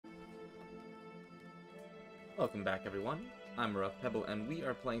Welcome back, everyone. I'm Pebble, and we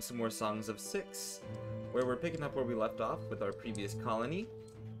are playing some more Songs of Six, where we're picking up where we left off with our previous colony.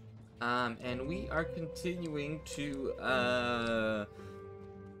 And we are continuing to,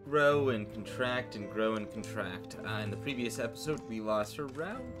 grow and contract and grow and contract. In the previous episode, we lost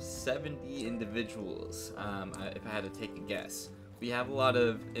around 70 individuals, if I had to take a guess. We have a lot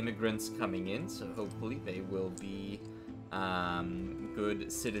of immigrants coming in, so hopefully they will be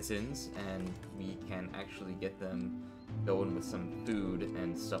good citizens, and we can actually get them going with some food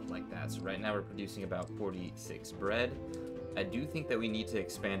and stuff like that. So right now we're producing about 46 bread. I do think that we need to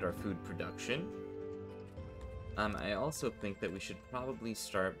expand our food production. I also think that we should probably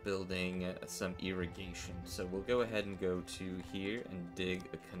start building some irrigation. So we'll go ahead and go to here and dig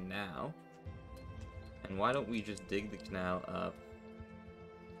a canal. And why don't we just dig the canal up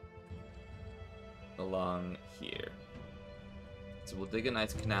along here? So we'll dig a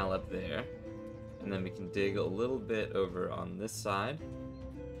nice canal up there, and then we can dig a little bit over on this side,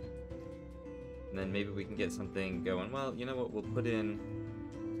 and then maybe we can get something going. Well, you know what, we'll put in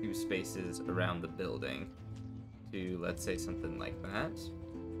 2 spaces around the building to, let's say, something like that,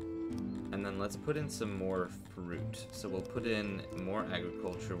 and then let's put in some more fruit. So we'll put in more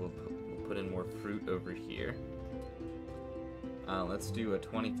agriculture, we'll put in more fruit over here. Let's do a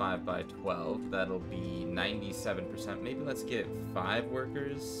 25 by 12. That'll be 97%. Maybe let's get 5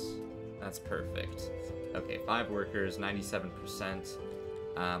 workers. That's perfect. Okay, 5 workers, 97%.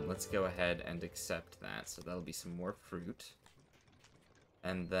 Let's go ahead and accept that. So that'll be some more fruit.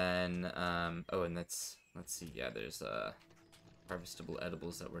 And then, oh, and let's see. Yeah, there's harvestable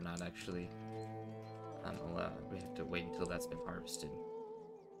edibles that we're not actually allowed. We have to wait until that's been harvested.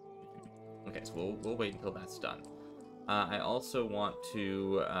 Okay, so we'll wait until that's done. I also want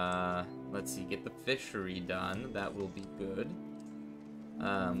to, let's see, get the fishery done. That will be good.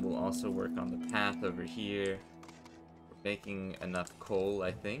 We'll also work on the path over here. We're making enough coal,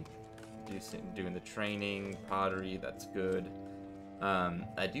 I think. Doing the training, pottery, that's good.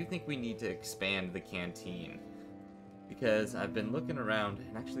 I do think we need to expand the canteen, because I've been looking around,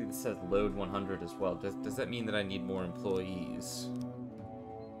 and actually this says load 100 as well. Does that mean that I need more employees?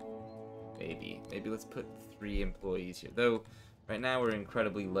 Maybe let's put 3 employees here. Though, right now we're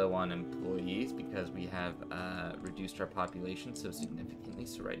incredibly low on employees because we have reduced our population so significantly.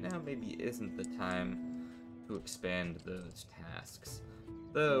 So right now maybe isn't the time to expand those tasks.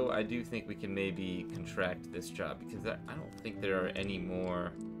 Though, I do think we can maybe contract this job, because I don't think there are any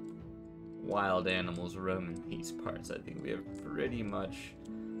more wild animals roaming these parts. I think we have pretty much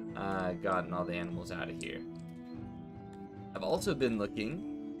gotten all the animals out of here. I've also been looking,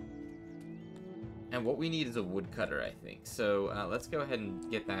 and what we need is a woodcutter, I think. So let's go ahead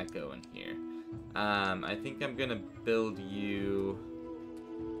and get that going here. I think I'm gonna build you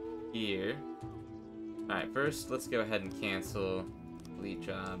here. Alright, first let's go ahead and cancel, delete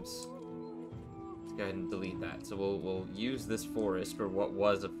jobs. Let's go ahead and delete that. So we'll use this forest, or what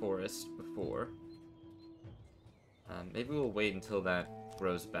was a forest before. Maybe we'll wait until that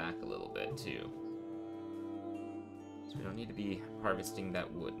grows back a little bit too. So we don't need to be harvesting that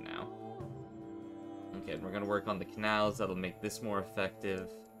wood now. Okay, and we're going to work on the canals. That'll make this more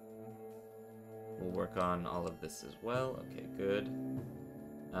effective. We'll work on all of this as well. Okay, good.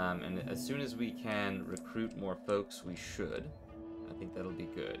 And as soon as we can recruit more folks, we should. I think that'll be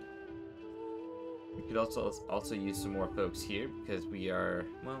good. We could also use some more folks here, because we are,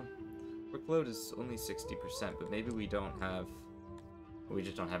 well, workload is only 60%, but maybe we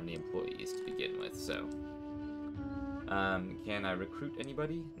just don't have any employees to begin with, so. Can I recruit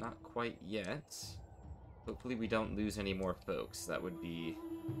anybody? Not quite yet. Hopefully we don't lose any more folks. That would be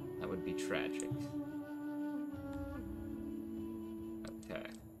tragic. Okay.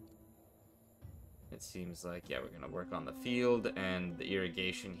 It seems like, yeah, we're gonna work on the field and the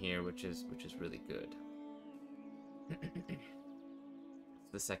irrigation here, which is really good.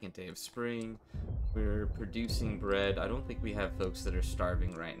 It's the 2nd day of spring. We're producing bread. I don't think we have folks that are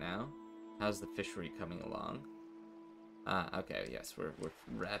starving right now. How's the fishery coming along? Okay, yes, we're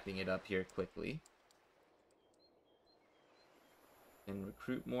wrapping it up here quickly. And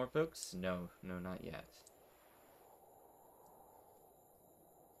recruit more folks? No, not yet.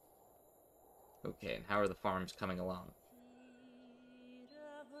 Okay, and how are the farms coming along?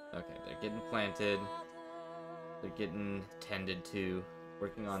 Okay, they're getting planted. They're getting tended to.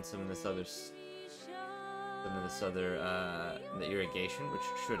 Working on some of this other, the irrigation, which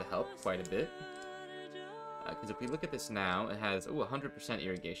should help quite a bit. Because if we look at this now, it has 100%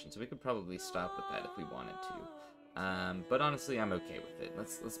 irrigation, so we could probably stop with that if we wanted to. But honestly, I'm okay with it.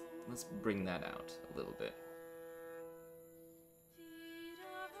 Let's bring that out a little bit.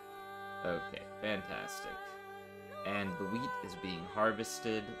 Okay, fantastic. And the wheat is being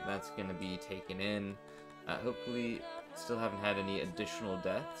harvested. That's going to be taken in. Hopefully, still haven't had any additional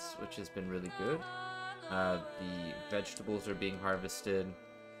deaths, which has been really good. The vegetables are being harvested.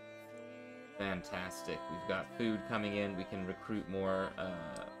 Fantastic. We've got food coming in. We can recruit more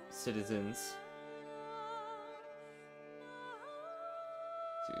citizens.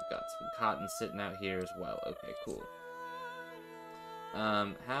 So we've got some cotton sitting out here as well. Okay, cool.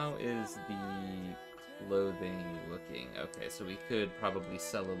 How is the clothing looking? Okay, so we could probably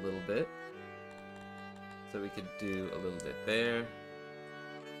sell a little bit. So we could do a little bit there.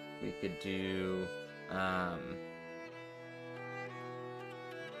 We could do,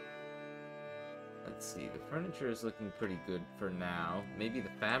 let's see, the furniture is looking pretty good for now. Maybe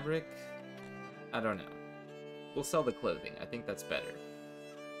the fabric? I don't know. We'll sell the clothing. I think that's better.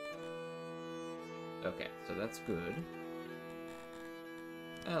 Okay, so that's good.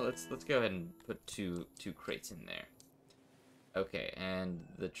 Let's go ahead and put two crates in there. Okay, and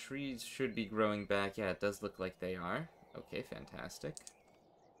the trees should be growing back. Yeah, it does look like they are. Okay, fantastic.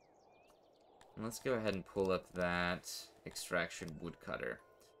 And let's go ahead and pull up that extraction woodcutter.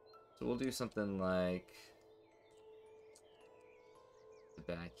 So we'll do something like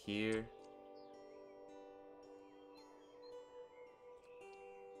back here.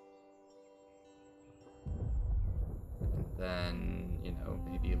 And then, you know,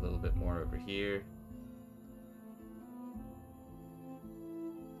 maybe a little bit more over here.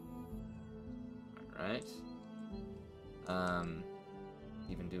 Alright.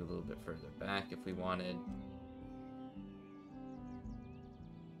 Even do a little bit further back if we wanted.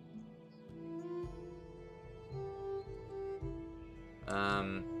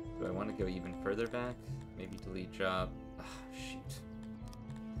 Do I want to go even further back? Maybe delete job. Ah, shoot.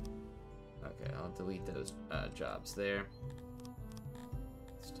 Okay, I'll delete those jobs there.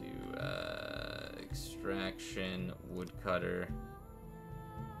 Let's do extraction, woodcutter.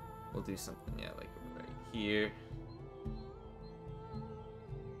 We'll do something, yeah, like right here.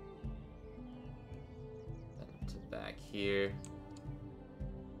 Then to back here.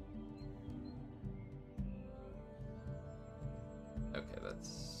 Okay,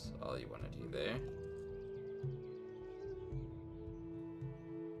 that's all you want to do there.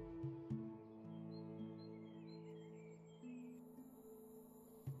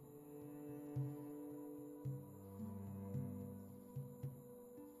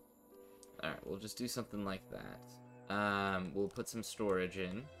 Alright, we'll just do something like that. We'll put some storage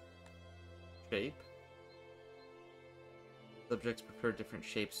in. Shape. Subjects prefer different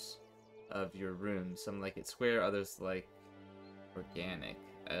shapes of your room. Some like it square, others like organic.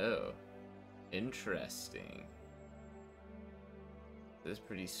 Oh. Interesting. This is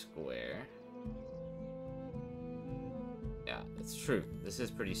pretty square. Yeah, it's true. This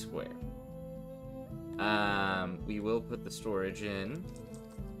is pretty square. We will put the storage in.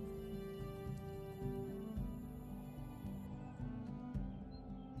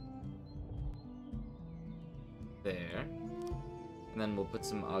 There. And then we'll put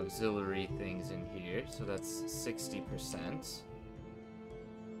some auxiliary things in here. So that's 60%.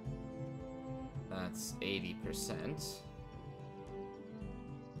 That's 80%.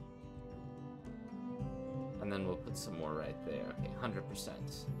 And then we'll put some more right there. Okay,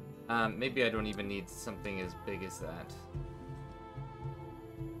 100%. Maybe I don't even need something as big as that.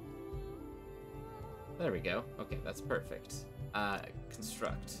 There we go. Okay, that's perfect.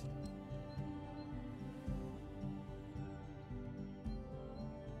 Construct.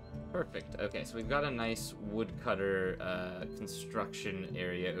 Perfect. Okay, so we've got a nice woodcutter construction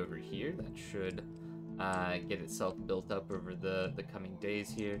area over here that should get itself built up over the coming days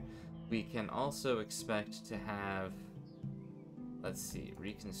here. We can also expect to have, let's see,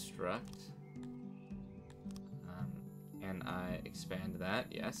 reconstruct. Can I expand that?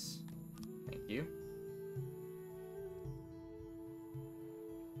 Yes. Thank you.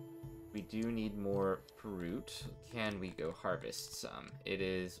 We do need more fruit. Can we go harvest some? It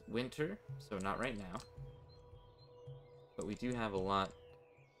is winter, so not right now. But we do have a lot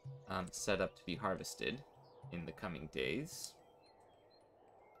set up to be harvested in the coming days.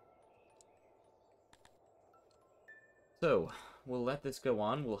 So, we'll let this go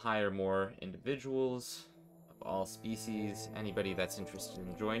on. We'll hire more individuals of all species. Anybody that's interested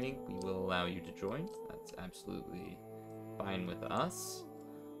in joining, we will allow you to join. That's absolutely fine with us.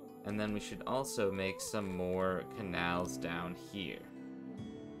 And then we should also make some more canals down here.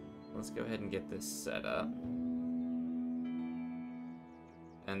 Let's go ahead and get this set up.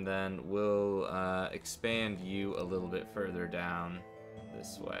 And then we'll expand you a little bit further down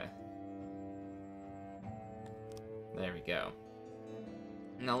this way. There we go.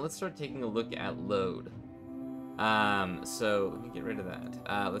 Now let's start taking a look at load. So let me get rid of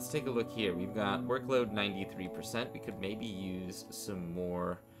that. Let's take a look here. We've got workload 93%. We could maybe use some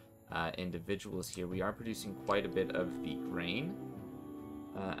more individuals here. We are producing quite a bit of the grain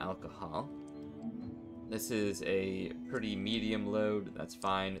alcohol. This is a pretty medium load. That's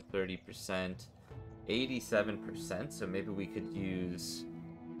fine. 30%, 87%. So maybe we could use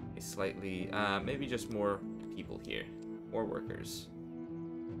a slightly, maybe just more people here, more workers.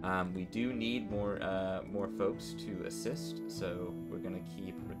 We do need more folks to assist, so we're gonna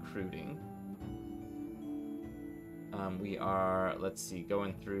keep recruiting. We are, let's see,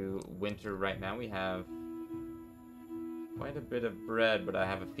 going through winter right now. We have quite a bit of bread, but I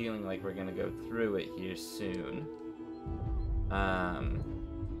have a feeling like we're gonna go through it here soon.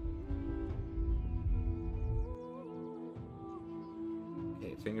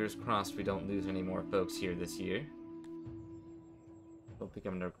 Okay, fingers crossed we don't lose any more folks here this year. Don't think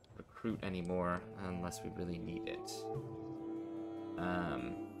I'm gonna recruit anymore unless we really need it.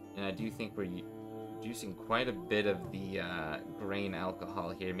 And I do think we're producing quite a bit of the grain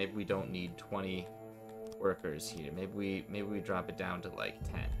alcohol here. Maybe we don't need 20 workers here. Maybe we drop it down to like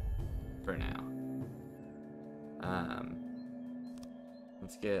 10 for now.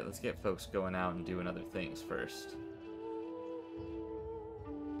 Let's get folks going out and doing other things first.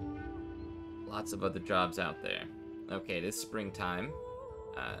 Lots of other jobs out there. Okay, it is springtime.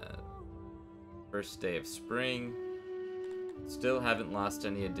 First day of spring. Still haven't lost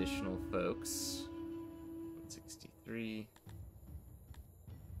any additional folks. 163.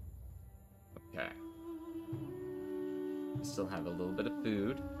 Okay. We still have a little bit of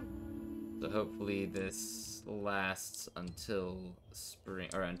food. So hopefully this lasts until spring,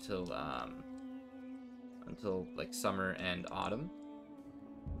 or until like summer and autumn.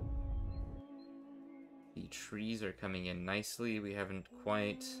 The trees are coming in nicely. We haven't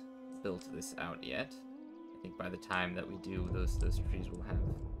quite built this out yet. I think by the time that we do, those trees will have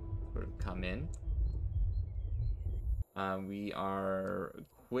sort of come in. We are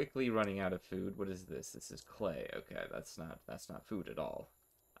quickly running out of food. What is this? This is clay. Okay, that's not food at all.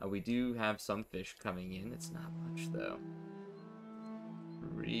 We do have some fish coming in. It's not much though.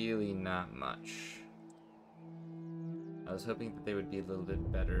 Really not much. I was hoping that they would be a little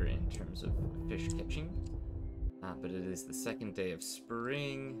bit better in terms of fish catching. But it is the second day of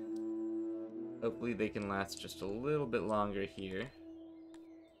spring. Hopefully they can last just a little bit longer here.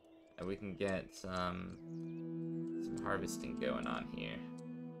 And we can get some harvesting going on here.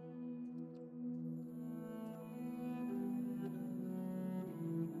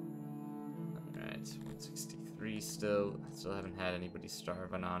 Alright, 163 still. Still haven't had anybody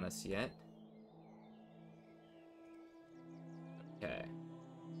starving on us yet. Okay.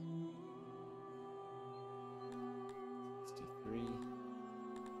 63.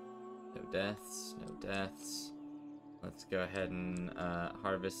 No deaths, no deaths. Let's go ahead and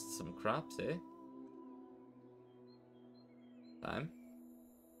harvest some crops, eh? Time.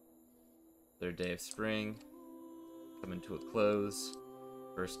 Third day of spring. Coming to a close.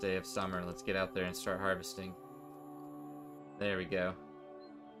 First day of summer. Let's get out there and start harvesting. There we go.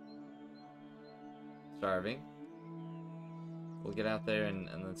 Starving. We'll get out there and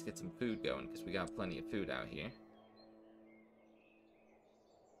let's get some food going, because we got plenty of food out here.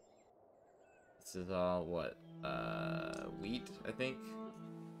 This is all, what, wheat, I think?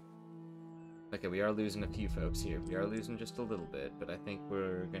 Okay, we are losing a few folks here. We are losing just a little bit, but I think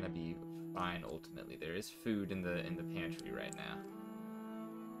we're gonna be fine ultimately. There is food in the pantry right now.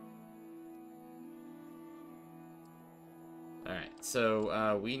 Alright,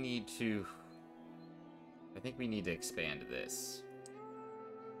 so we need to... I think we need to expand this.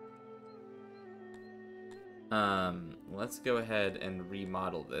 Let's go ahead and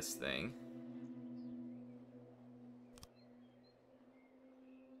remodel this thing.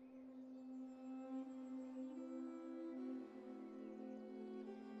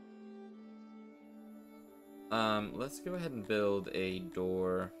 Let's go ahead and build a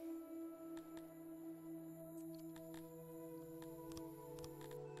door.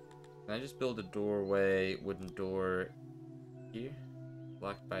 Can I just build a doorway, wooden door here?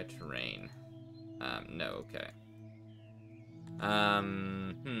 Blocked by terrain. No, okay.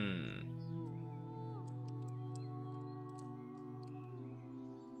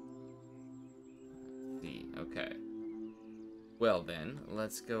 Let's see, okay. Well then,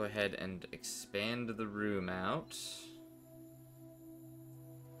 let's go ahead and expand the room out.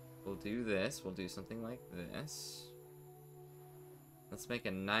 We'll do this, we'll do something like this. Let's make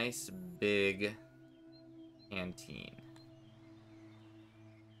a nice big canteen.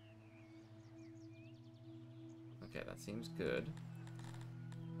 Okay, that seems good.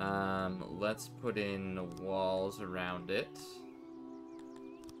 Let's put in walls around it.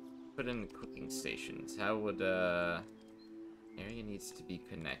 Put in cooking stations. How would, area needs to be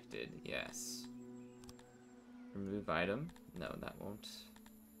connected. Yes. Remove item. No, that won't.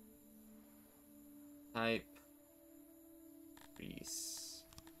 Type. Increase.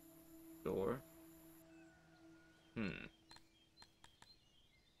 Door.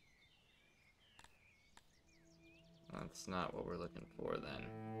 That's not what we're looking for then.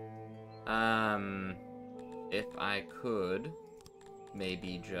 If I could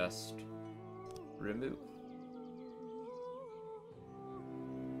maybe just remove.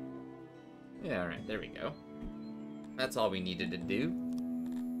 Yeah, alright, there we go. That's all we needed to do.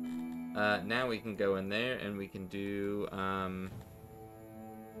 Now we can go in there and we can do,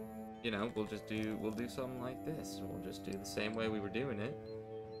 you know, we'll do something like this. We'll just do the same way we were doing it.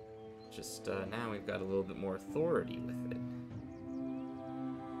 Just, now we've got a little bit more authority with it.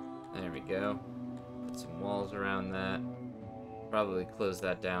 There we go. Put some walls around that. Probably close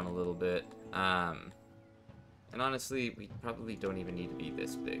that down a little bit. And honestly, we probably don't even need to be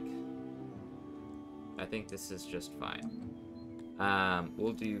this big. I think this is just fine.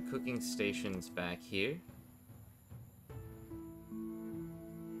 We'll do cooking stations back here.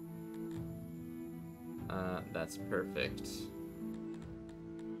 That's perfect.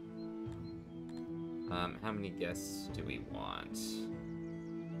 How many guests do we want?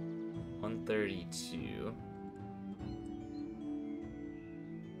 132.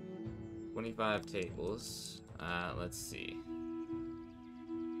 25 tables. Let's see.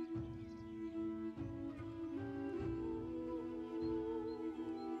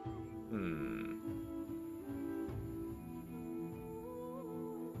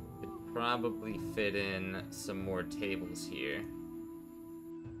 Could probably fit in some more tables here.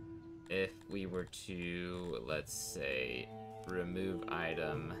 If we were to, let's say, remove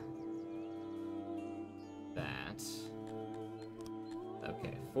item that.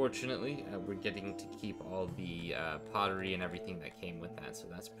 Okay, fortunately, we're getting to keep all the pottery and everything that came with that, so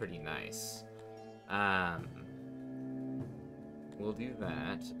that's pretty nice. We'll do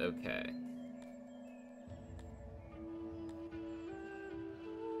that. Okay.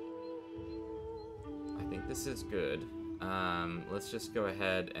 I think this is good. Let's just go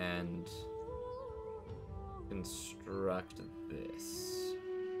ahead and construct this.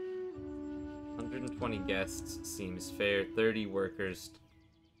 120 guests seems fair. 30 workers.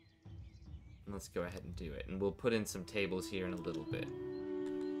 Let's go ahead and do it. And we'll put in some tables here in a little bit.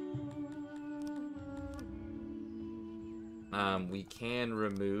 We can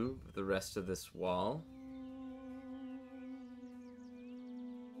remove the rest of this wall.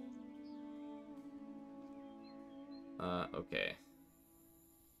 Okay.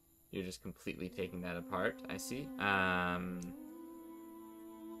 You're just completely taking that apart, I see.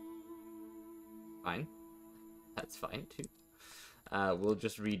 Fine. That's fine, too. We'll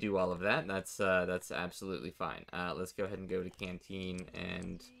just redo all of that. That's absolutely fine. Let's go ahead and go to canteen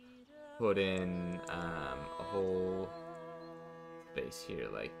and put in a whole space here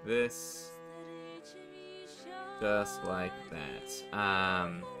like this. Just like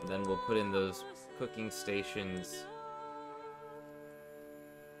that. Then we'll put in those cooking stations.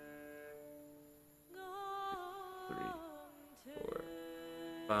 3, 4,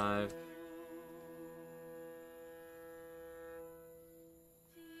 5.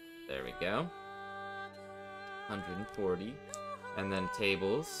 There we go. 140. And then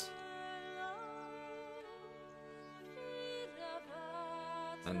tables.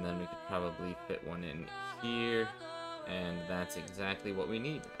 And then we could probably fit one in here. And that's exactly what we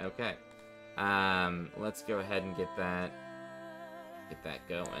need. Okay. Let's go ahead and get that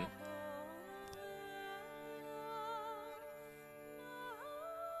going.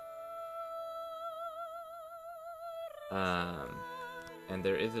 And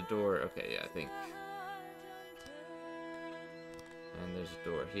there is a door. Okay, yeah, I think. And there's a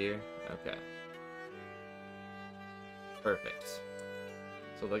door here. Okay. Perfect.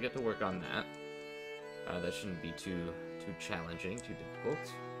 So they'll get to work on that. That shouldn't be too challenging, too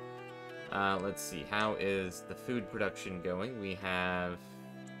difficult. Let's see. How is the food production going? We have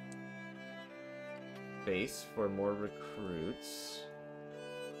space for more recruits.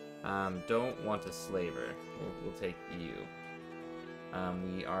 Don't want a slaver. We'll take you.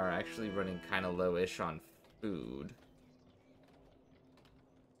 We are actually running kind of low-ish on food.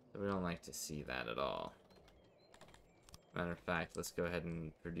 So we don't like to see that at all. Matter of fact, let's go ahead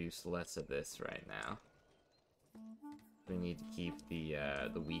and produce less of this right now. We need to keep the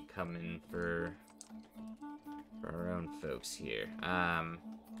wheat coming for our own folks here.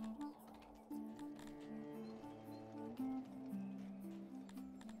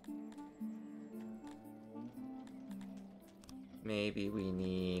 maybe we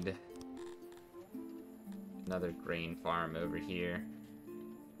need another grain farm over here.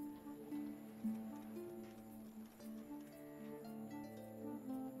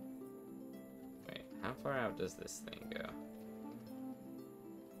 Wait, how far out does this thing go?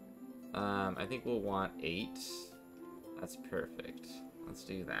 I think we'll want 8. That's perfect. Let's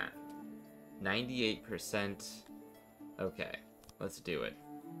do that. 98%. Okay, let's do it.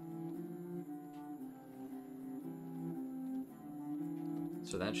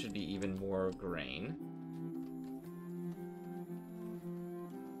 So that should be even more grain.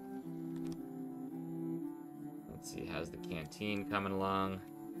 Let's see, how's the canteen coming along?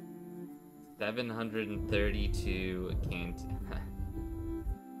 732 canteen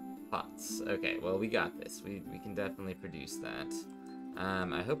pots. Okay, well, we got this. We can definitely produce that.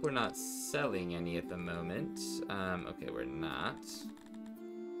 I hope we're not selling any at the moment. Okay, we're not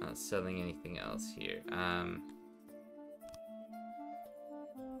selling anything else here.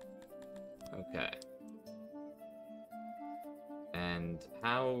 Okay. And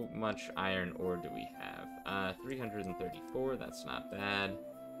how much iron ore do we have? 334, that's not bad.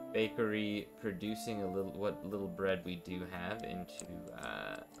 Bakery producing a little, what little bread we do have into,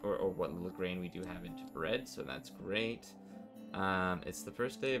 or what little grain we do have into bread, so that's great. It's the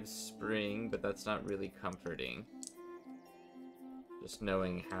first day of spring, but that's not really comforting. Just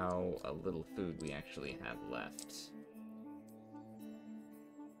knowing how little food we actually have left.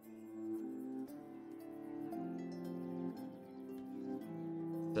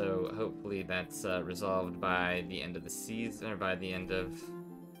 So hopefully that's resolved by the end of the season, or by the end of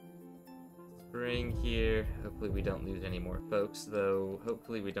spring here. Hopefully we don't lose any more folks, though.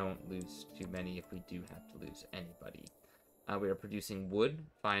 Hopefully we don't lose too many if we do have to lose anybody. We are producing wood,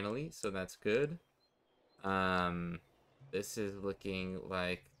 finally, so that's good. This is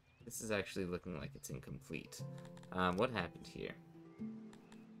actually looking like it's incomplete. What happened here?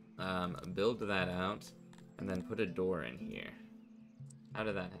 Build that out, and then put a door in here. How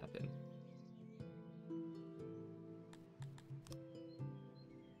did that happen?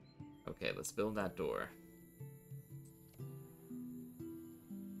 Okay, let's build that door.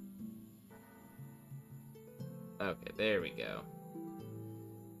 Okay, there we go.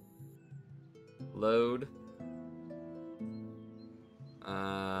 Load.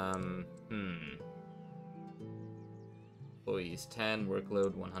 Employees 10,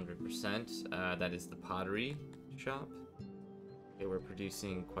 workload 100%. That is the pottery shop. Okay, we're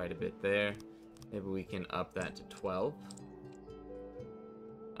producing quite a bit there. Maybe we can up that to 12.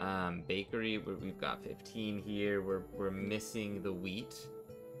 Bakery, we've got 15 here. We're missing the wheat.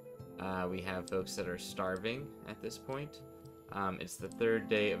 We have folks that are starving at this point. It's the 3rd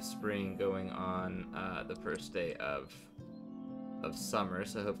day of spring going on the 1st day of summer,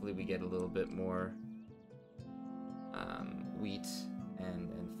 so hopefully we get a little bit more wheat and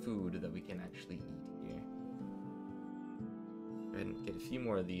food that we can actually eat here. Go ahead and get a few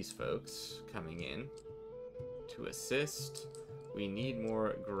more of these folks coming in to assist. We need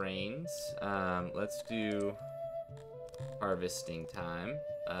more grains. Let's do harvesting time.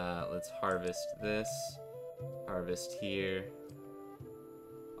 Let's harvest this. Harvest here.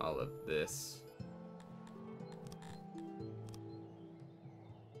 All of this.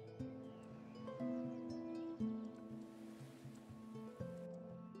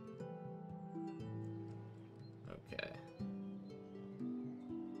 Okay.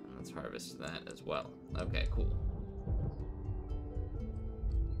 Let's harvest that as well. Okay, cool.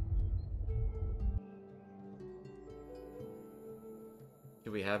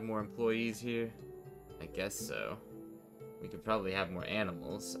 Do we have more employees here? I guess so. We could probably have more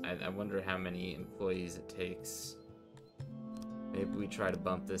animals. I wonder how many employees it takes. Maybe we try to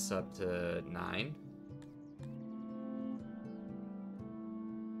bump this up to 9.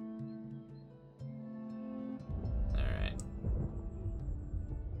 Alright.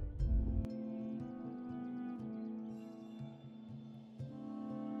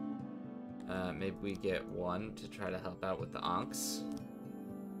 Maybe we get 1 to try to help out with the onks.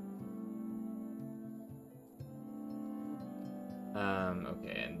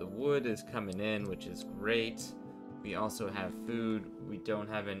 Okay, and the wood is coming in, which is great. We also have food. We don't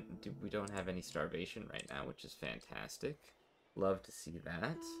have any starvation right now, which is fantastic. Love to see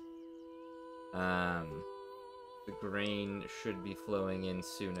that. The grain should be flowing in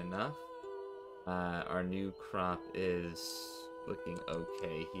soon enough. Our new crop is looking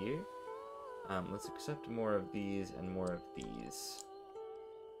okay here. Let's accept more of these and more of these.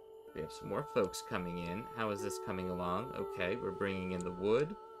 We have some more folks coming in. How is this coming along? Okay, we're bringing in the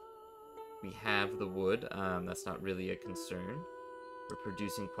wood. We have the wood. That's not really a concern. We're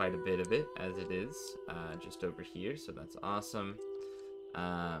producing quite a bit of it, as it is, just over here, so that's awesome.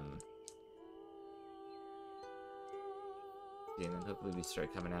 And then hopefully we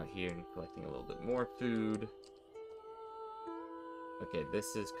start coming out here and collecting a little bit more food. Okay,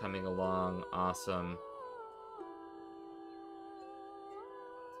 this is coming along, awesome.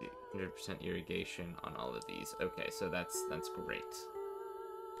 100% irrigation on all of these. Okay, so that's great.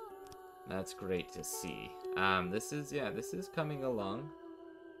 That's great to see. This is coming along.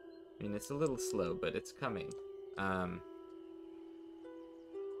 I mean, it's a little slow, but it's coming.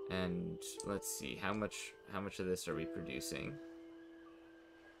 And let's see, how much of this are we producing?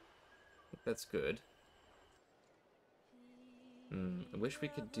 I think that's good. I wish we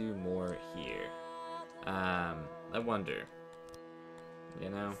could do more here. I wonder. You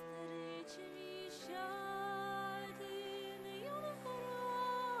know?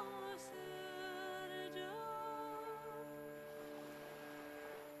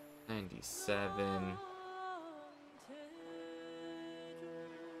 $97.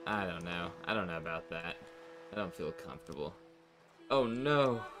 I don't know. I don't know about that. I don't feel comfortable. Oh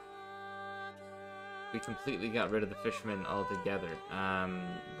no! We completely got rid of the fishermen altogether.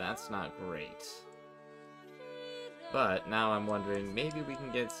 That's not great. But now I'm wondering, maybe we can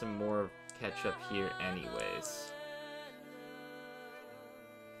get some more ketchup here anyways.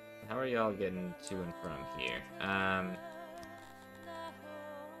 How are y'all getting to and from here?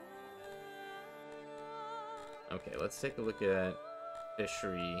 Okay, let's take a look at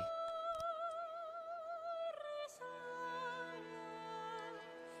fishery.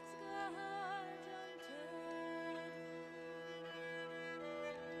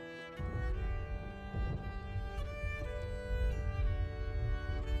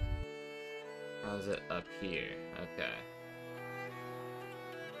 How's it up here? Okay.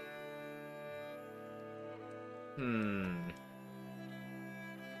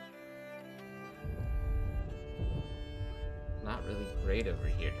 Not really great over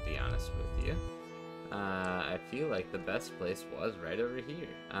here, to be honest with you. I feel like the best place was right over here.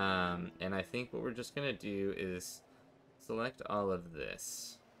 And I think what we're just gonna do is select all of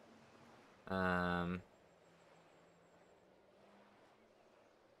this. I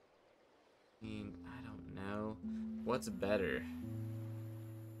mean, I don't know. What's better?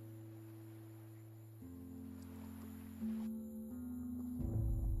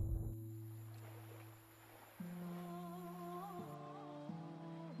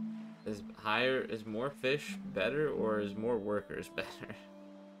 Is more fish better, or is more workers better?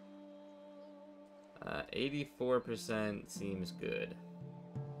 84% seems good.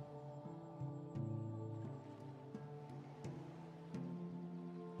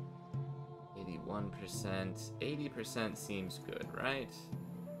 81%. 80% seems good, right?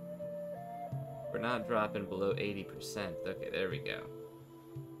 We're not dropping below 80%. Okay, there we go.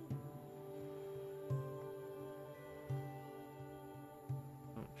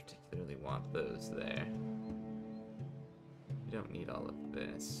 Want those there. We don't need all of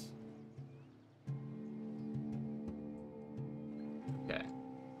this. Okay.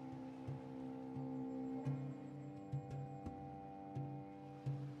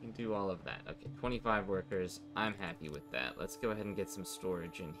 We can do all of that. Okay, 25 workers. I'm happy with that. Let's go ahead and get some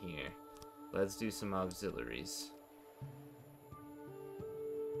storage in here. Let's do some auxiliaries.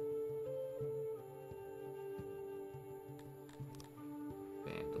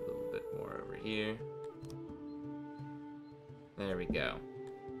 Here. There we go.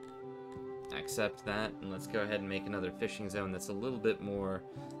 Accept that, and let's go ahead and make another fishing zone that's a little bit more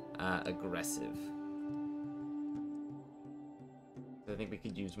aggressive. I think we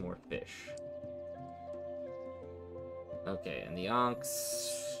could use more fish. Okay, and the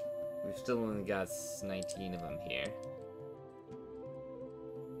onks, we've still only got 19 of them here.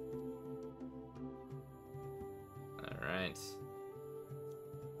 Alright.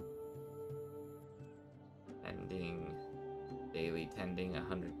 Daily tending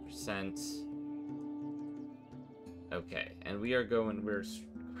 100%. Okay, and we're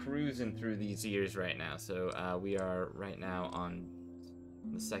cruising through these years right now. So we are right now on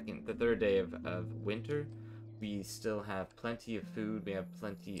the third day of winter. We still have plenty of food. We have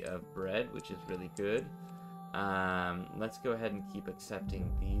plenty of bread, which is really good. Let's go ahead and keep accepting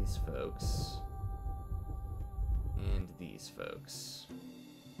these folks and these folks.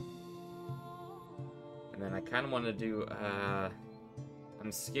 And then I kind of want to do,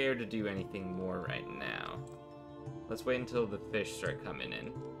 I'm scared to do anything more right now. Let's wait until the fish start coming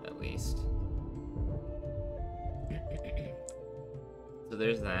in, at least. So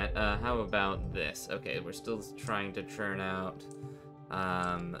there's that. How about this? Okay, we're still trying to churn out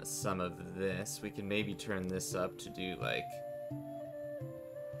some of this. We can maybe turn this up to do, like,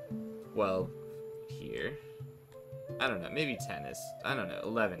 12 here. I don't know, maybe 10 is, I don't know,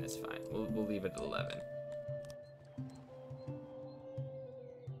 11 is fine. We'll leave it at 11.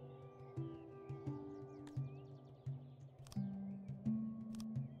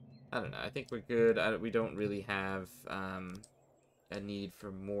 I don't know, I think we're good. We don't really have a need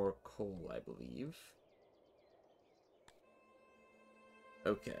for more coal, I believe.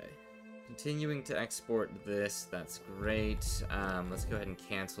 Okay. Continuing to export this, that's great. Let's go ahead and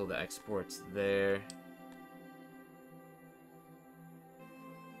cancel the exports there.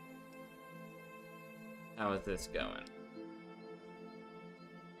 How is this going?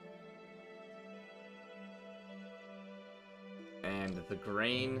 And the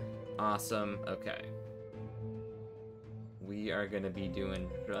grain, awesome. Okay. We are going to be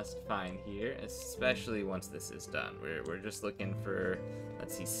doing just fine here, especially once this is done. We're just looking for,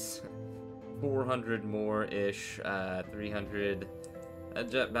 let's see, 400 more-ish, 300,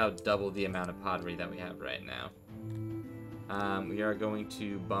 about double the amount of pottery that we have right now. We are going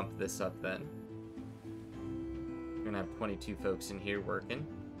to bump this up then. We're going to have 22 folks in here working.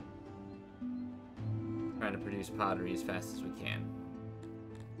 Trying to produce pottery as fast as we can.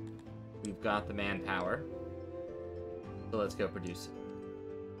 We've got the manpower. So let's go produce it.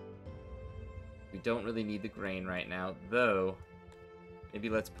 We don't really need the grain right now, though. Maybe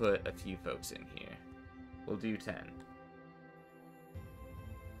let's put a few folks in here. We'll do 10.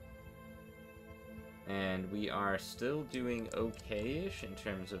 And we are still doing okay-ish in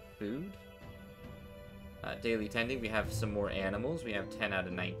terms of food. Daily tending, we have some more animals. We have 10 out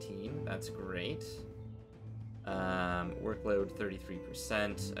of 19. That's great. Workload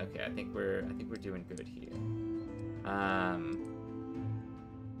 33%. Okay, I think we're doing good here.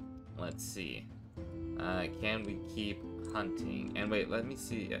 Let's see. Can we keep hunting? And wait, let me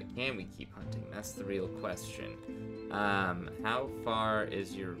see. Can we keep hunting? That's the real question. How far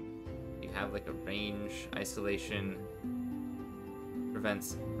is your... You have like a range isolation.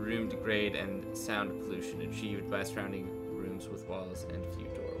 Prevents room degrade and sound pollution achieved by surrounding rooms with walls and few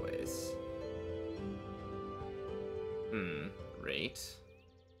doorways. Great.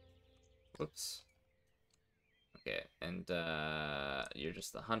 Whoops. Okay, and you're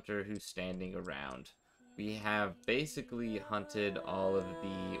just the hunter who's standing around. We have basically hunted all of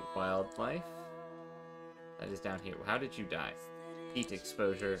the wildlife that is down here. How did you die? Heat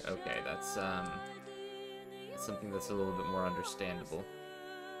exposure. Okay, that's something that's a little bit more understandable.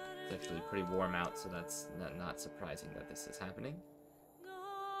 It's actually pretty warm out, so that's not surprising that this is happening.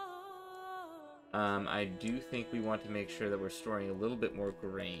 I do think we want to make sure that we're storing a little bit more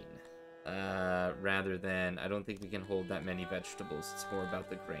grain. Rather than, I don't think we can hold that many vegetables. It's more about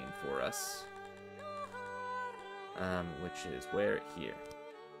the grain for us. Which is where? Here.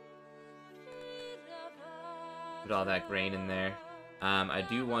 Put all that grain in there. I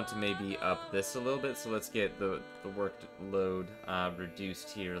do want to maybe up this a little bit, so let's get the workload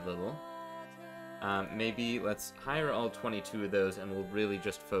reduced here a little. Maybe let's hire all 22 of those, and we'll really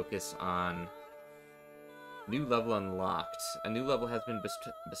just focus on... New level unlocked. A new level has been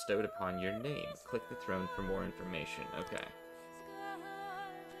bestowed upon your name. Click the throne for more information. Okay.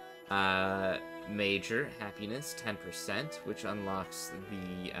 Major happiness, 10%, which unlocks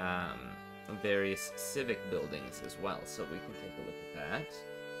the various civic buildings as well. So we can take a look at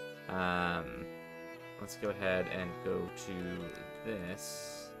that. Let's go ahead and go to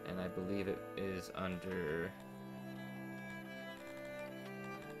this, and I believe it is under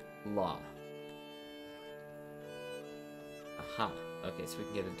law. Aha. Okay, so we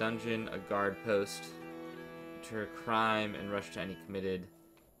can get a dungeon, a guard post, deter crime, and rush to any committed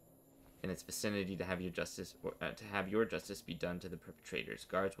in its vicinity to have your justice be done to the perpetrators.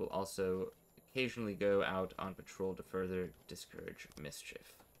 Guards will also occasionally go out on patrol to further discourage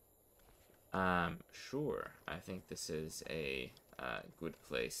mischief. Sure. I think this is a good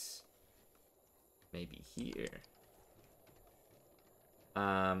place. Maybe here.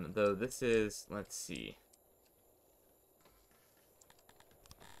 Though this is, let's see.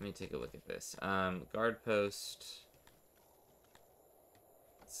 Let me take a look at this. Guard post.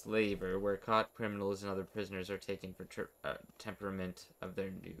 Slaver, where caught criminals and other prisoners are taken for temperament of their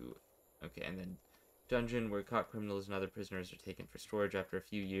new... Okay, and then dungeon, where caught criminals and other prisoners are taken for storage after a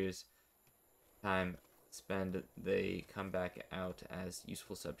few years. Time spent, they come back out as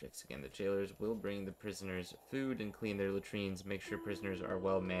useful subjects again. The jailers will bring the prisoners food and clean their latrines, make sure prisoners are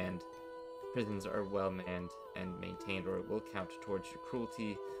well manned. Prisons are well manned and maintained, or it will count towards your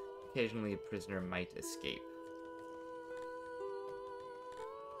cruelty. Occasionally, a prisoner might escape.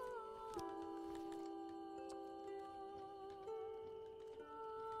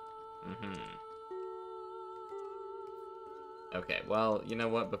 Okay, well, you know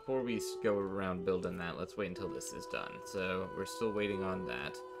what? Before we go around building that, let's wait until this is done. So, we're still waiting on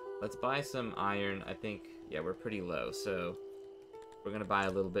that. Let's buy some iron. I think, yeah, we're pretty low, so we're gonna buy a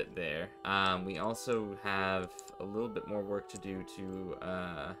little bit there. We also have a little bit more work to do to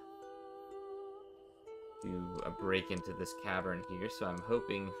break into this cavern here, so I'm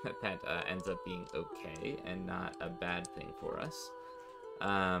hoping that ends up being okay and not a bad thing for us.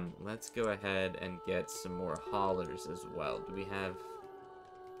 Let's go ahead and get some more haulers as well. Do we have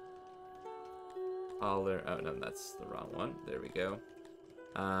hauler? Oh, no, that's the wrong one. There we go.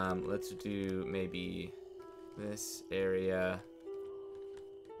 Let's do maybe this area.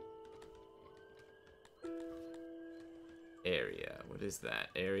 What is that?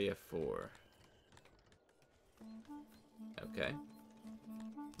 Area 4. Okay.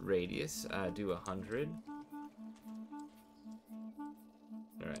 Radius, do 100.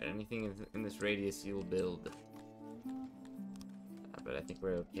 Alright, anything in this radius you'll build. But I think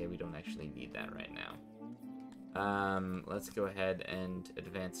we're okay, we don't actually need that right now. Let's go ahead and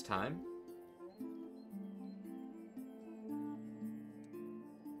advance time.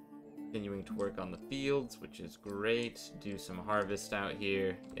 Continuing to work on the fields, which is great. Do some harvest out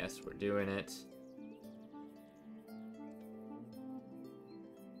here. Yes, we're doing it.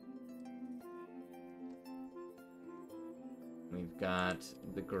 We've got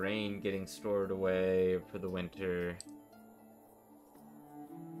the grain getting stored away for the winter.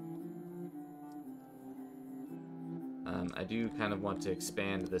 I do kind of want to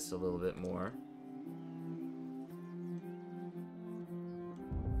expand this a little bit more.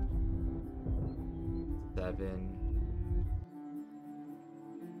 Seven,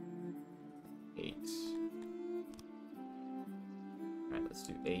 8. Alright, let's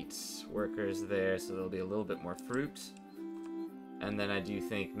do 8 workers there, so there'll be a little bit more fruit. And then I do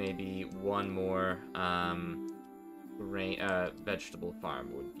think maybe one more vegetable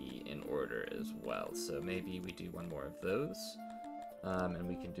farm would be in order as well. So maybe we do one more of those. And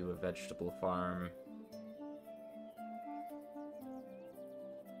we can do a vegetable farm.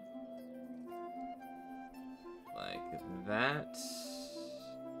 Like that.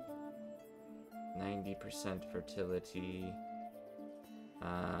 90% fertility.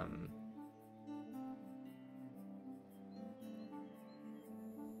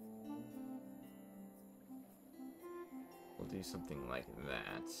 We'll do something like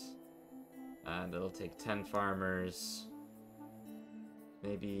that. That'll take 10 farmers.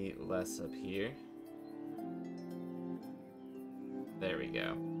 Maybe less up here. There we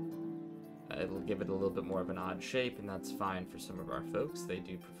go. It'll give it a little bit more of an odd shape, and that's fine for some of our folks. They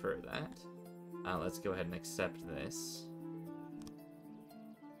do prefer that. Let's go ahead and accept this.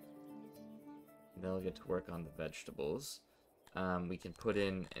 They'll get to work on the vegetables. We can put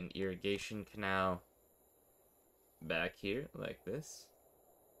in an irrigation canal back here, like this.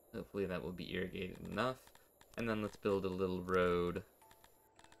 Hopefully that will be irrigated enough. And then let's build a little road.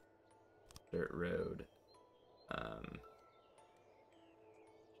 Dirt road.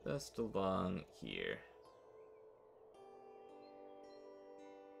 Just along here.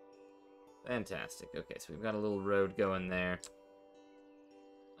 Fantastic. Okay, so we've got a little road going there.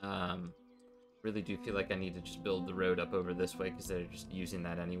 Really do feel like I need to just build the road up over this way because they're just using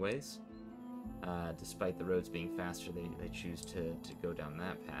that anyways. Despite the roads being faster, they choose to go down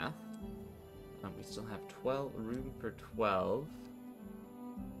that path. We still have room for 12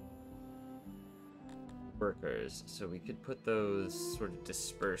 workers, so we could put those sort of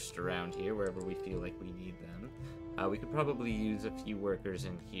dispersed around here wherever we feel like we need them. We could probably use a few workers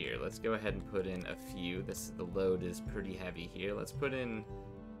in here. Let's go ahead and put in a few. The load is pretty heavy here. Let's put in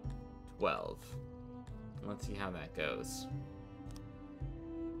 12. Let's see how that goes.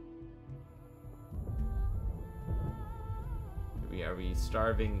 Are we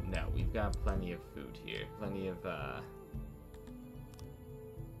starving? No, we've got plenty of food here. Plenty of,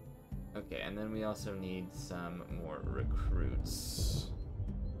 Okay, and then we also need some more recruits.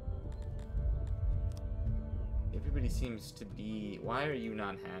 Everybody seems to be... Why are you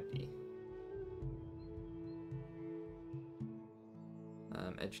not happy?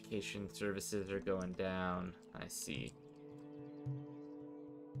 Education services are going down. I see.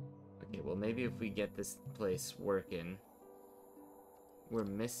 Okay, well maybe if we get this place working... We're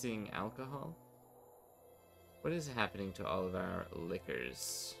missing alcohol? What is happening to all of our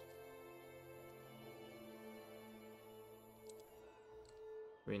liquors?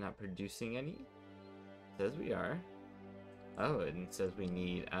 Are we not producing any? It says we are. Oh, and it says we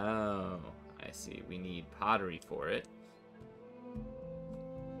need... Oh, I see. We need pottery for it.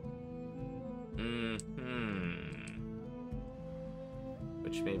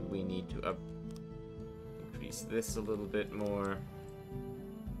 Which maybe we need to increase increase this a little bit more.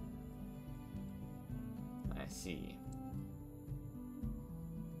 I see.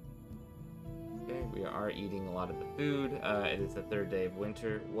 Okay, we are eating a lot of the food. It is the 3rd day of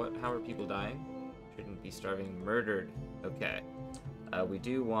winter. How are people dying? Shouldn't be starving. Murdered. Okay. We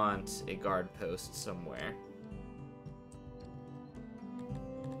do want a guard post somewhere.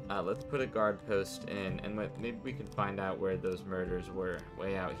 Let's put a guard post in, and maybe we can find out where those murders were.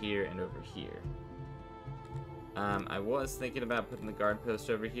 Way out here and over here. I was thinking about putting the guard post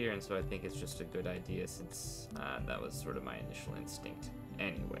over here, and so I think it's just a good idea since that was sort of my initial instinct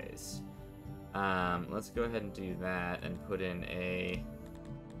anyways. Let's go ahead and do that and put in a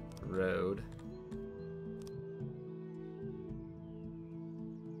road.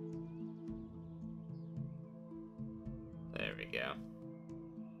 There we go.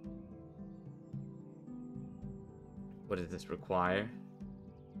 What does this require?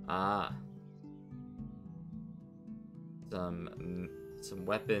 Ah. Some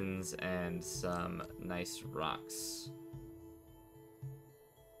weapons and some nice rocks.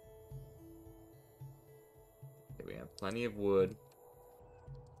 Okay, we have plenty of wood.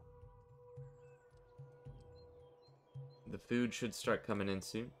 The food should start coming in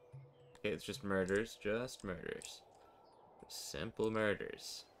soon. Okay, it's just murders. Just murders. Simple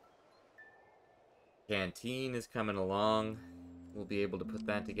murders. Canteen is coming along. We'll be able to put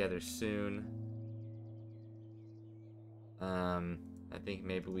that together soon. I think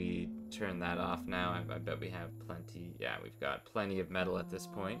maybe we turn that off now. I bet we have plenty. Yeah, we've got plenty of metal at this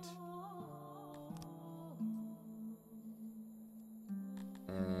point.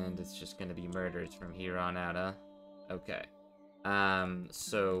 And it's just gonna be murders from here on out, huh? Okay.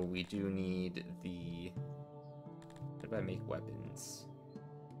 So we do need the... How do I make weapons?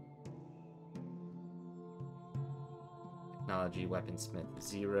 Technology, weaponsmith,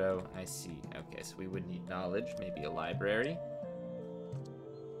 0. I see. Okay, so we would need knowledge, maybe a library.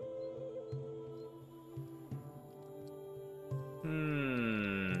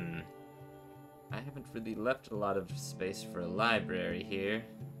 I haven't really left a lot of space for a library here.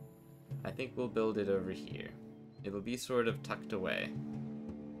 I think we'll build it over here. It'll be sort of tucked away.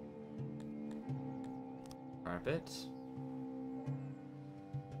 Carpet.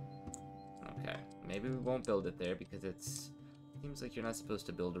 Okay, maybe we won't build it there because seems like you're not supposed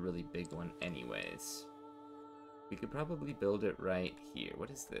to build a really big one anyways. We could probably build it right here. What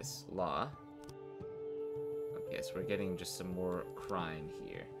is this? Law. Okay, so we're getting just some more crime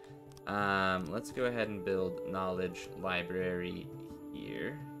here. Let's go ahead and build knowledge library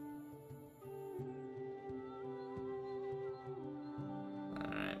here.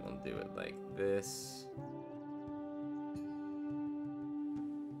 Alright, we'll do it like this.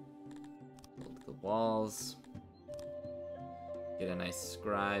 Build the walls. Get a nice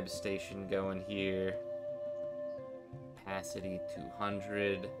scribe station going here. Capacity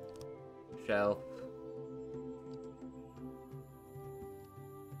 200. Shelf.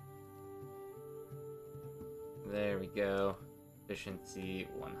 There we go. Efficiency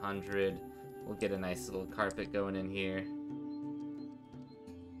 100. We'll get a nice little carpet going in here.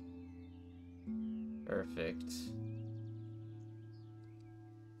 Perfect.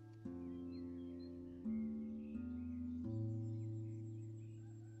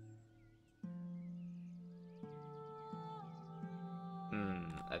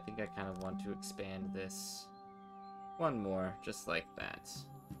 I think I kind of want to expand this one more, just like that.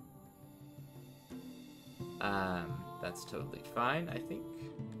 That's totally fine, I think.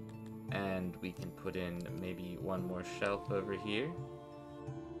 And we can put in maybe one more shelf over here.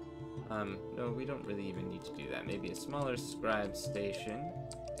 No, we don't really even need to do that. Maybe a smaller scribe station.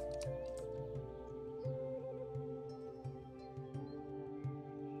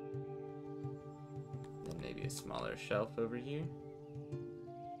 Then maybe a smaller shelf over here.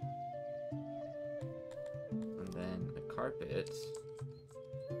 And then a carpet.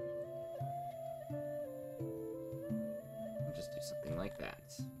 Just do something like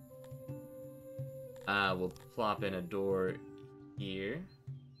that. We'll plop in a door here.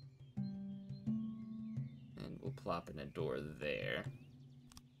 And we'll plop in a door there.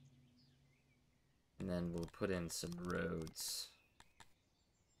 And then we'll put in some roads.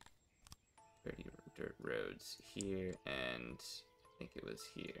 Dirty dirt roads here, and I think it was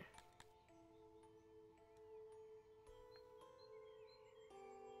here.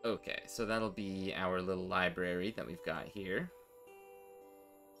 Okay, so that'll be our little library that we've got here.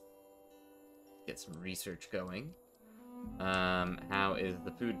 Get some research going. How is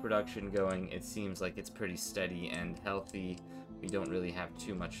the food production going? It seems like it's pretty steady and healthy. We don't really have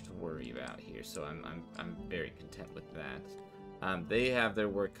too much to worry about here, so I'm very content with that. They have their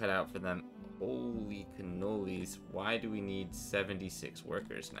work cut out for them. Holy cannolis. Why do we need 76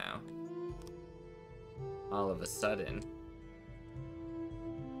 workers now? All of a sudden.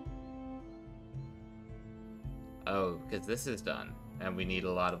 Oh, because this is done. And we need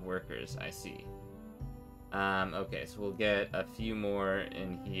a lot of workers, I see. Okay, so we'll get a few more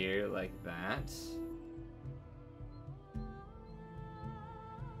in here like that.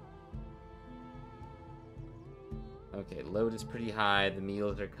 Okay, load is pretty high. The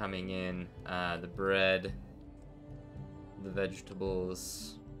meals are coming in. The bread, the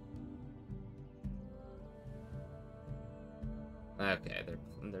vegetables. Okay,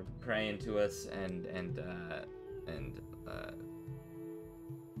 they're praying to us and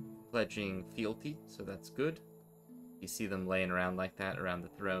pledging fealty, so that's good. You see them laying around like that around the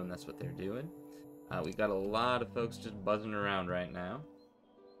throne. That's what they're doing. We got a lot of folks just buzzing around right now.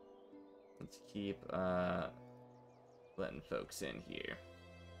 Let's keep letting folks in here.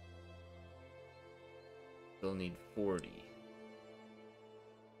 Still need 40.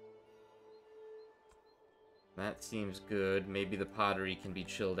 That seems good. Maybe the pottery can be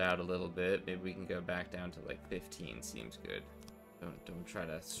chilled out a little bit. Maybe we can go back down to like 15. Seems good. Don't try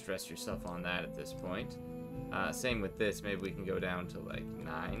to stress yourself on that at this point. Same with this. Maybe we can go down to like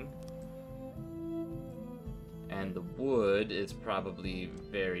 9. And the wood is probably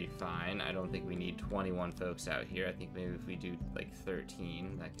very fine. I don't think we need 21 folks out here. I think maybe if we do like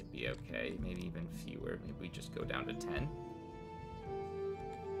 13, that could be okay. Maybe even fewer. Maybe we just go down to 10.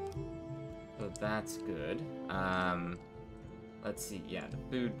 So that's good. Let's see. Yeah, the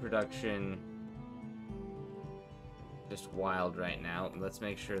food production just wild right now. Let's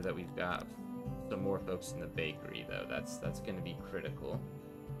make sure that we've got some more folks in the bakery, though. That's going to be critical.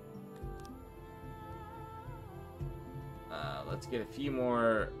 Let's get a few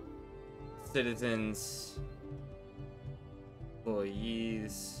more citizens,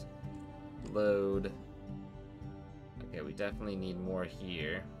 employees, load. Okay, we definitely need more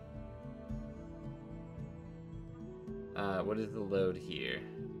here. What is the load here?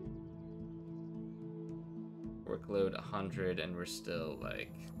 Workload 100, and we're still,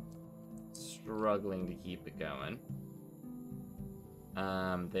 like, struggling to keep it going.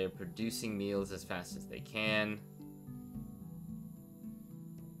 They're producing meals as fast as they can.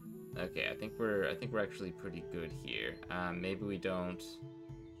 Okay, I think we're actually pretty good here. Maybe we don't.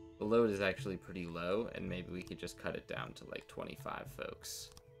 The load is actually pretty low, and maybe we could just cut it down to like 25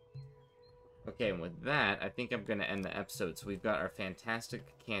 folks. Okay, and with that, I think I'm gonna end the episode. So we've got our fantastic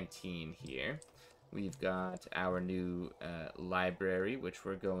canteen here. We've got our new library, which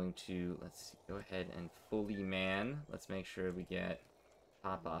we're going to, let's see, go ahead and fully man. Let's make sure we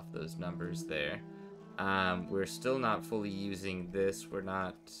pop off those numbers there. We're still not fully using this.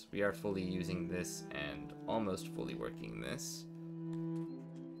 We are fully using this and almost fully working this.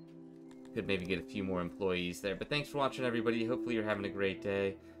 Could maybe get a few more employees there. But thanks for watching, everybody. Hopefully you're having a great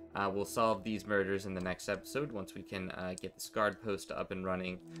day. We'll solve these murders in the next episode once we can get the Scarred Post up and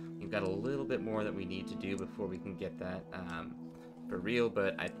running. We've got a little bit more that we need to do before we can get that for real,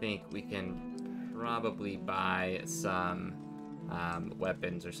 but I think we can probably buy some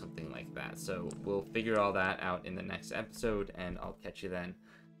weapons or something like that. So we'll figure all that out in the next episode, and I'll catch you then.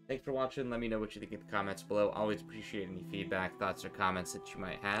 Thanks for watching. Let me know what you think in the comments below. Always appreciate any feedback, thoughts, or comments that you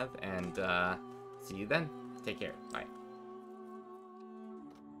might have, and see you then. Take care. Bye.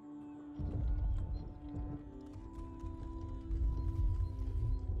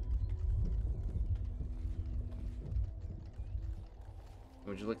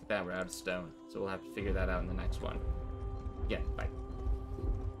 Would you look at that? We're out of stone, so we'll have to figure that out in the next one. Yeah, bye.